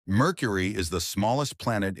Mercury is the smallest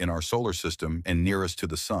planet in our solar system and nearest to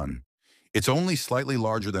the Sun. It's only slightly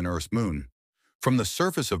larger than Earth's moon. From the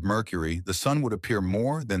surface of Mercury, the Sun would appear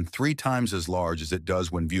more than 3 times as large as it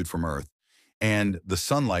does when viewed from Earth, and the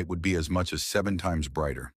sunlight would be as much as 7 times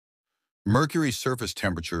brighter. Mercury's surface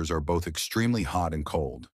temperatures are both extremely hot and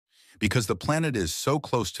cold. Because the planet is so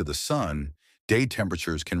close to the Sun, day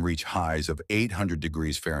temperatures can reach highs of 800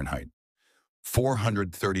 degrees Fahrenheit,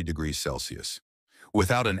 430 degrees Celsius.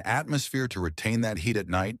 Without an atmosphere to retain that heat at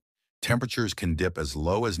night, temperatures can dip as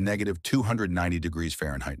low as negative 290 degrees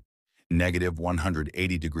Fahrenheit, negative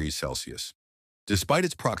 180 degrees Celsius. Despite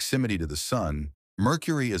its proximity to the Sun,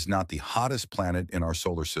 Mercury is not the hottest planet in our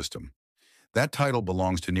solar system. That title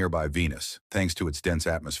belongs to nearby Venus, thanks to its dense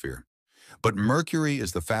atmosphere. But Mercury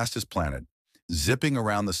is the fastest planet, zipping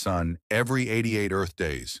around the Sun every 88 Earth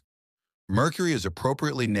days. Mercury is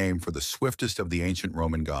appropriately named for the swiftest of the ancient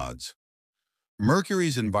Roman gods.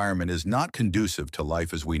 Mercury's environment is not conducive to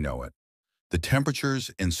life as we know it. The temperatures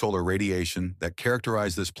and solar radiation that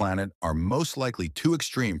characterize this planet are most likely too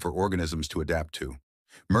extreme for organisms to adapt to.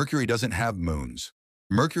 Mercury doesn't have moons.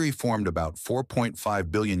 Mercury formed about 4.5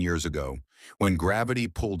 billion years ago when gravity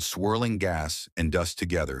pulled swirling gas and dust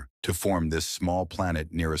together to form this small planet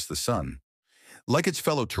nearest the Sun. Like its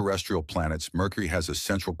fellow terrestrial planets, Mercury has a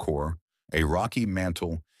central core, a rocky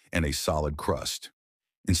mantle, and a solid crust.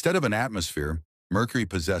 Instead of an atmosphere, Mercury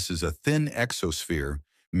possesses a thin exosphere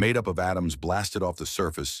made up of atoms blasted off the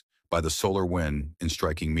surface by the solar wind in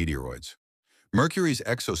striking meteoroids. Mercury's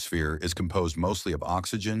exosphere is composed mostly of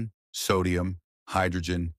oxygen, sodium,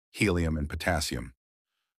 hydrogen, helium, and potassium.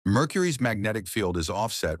 Mercury's magnetic field is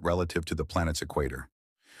offset relative to the planet's equator.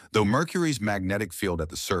 Though Mercury's magnetic field at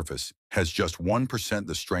the surface has just 1%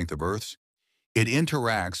 the strength of Earth's, it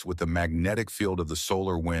interacts with the magnetic field of the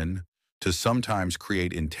solar wind to sometimes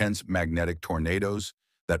create intense magnetic tornadoes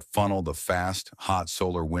that funnel the fast, hot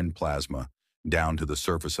solar wind plasma down to the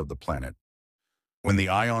surface of the planet. When the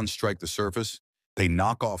ions strike the surface, they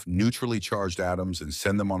knock off neutrally charged atoms and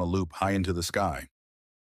send them on a loop high into the sky.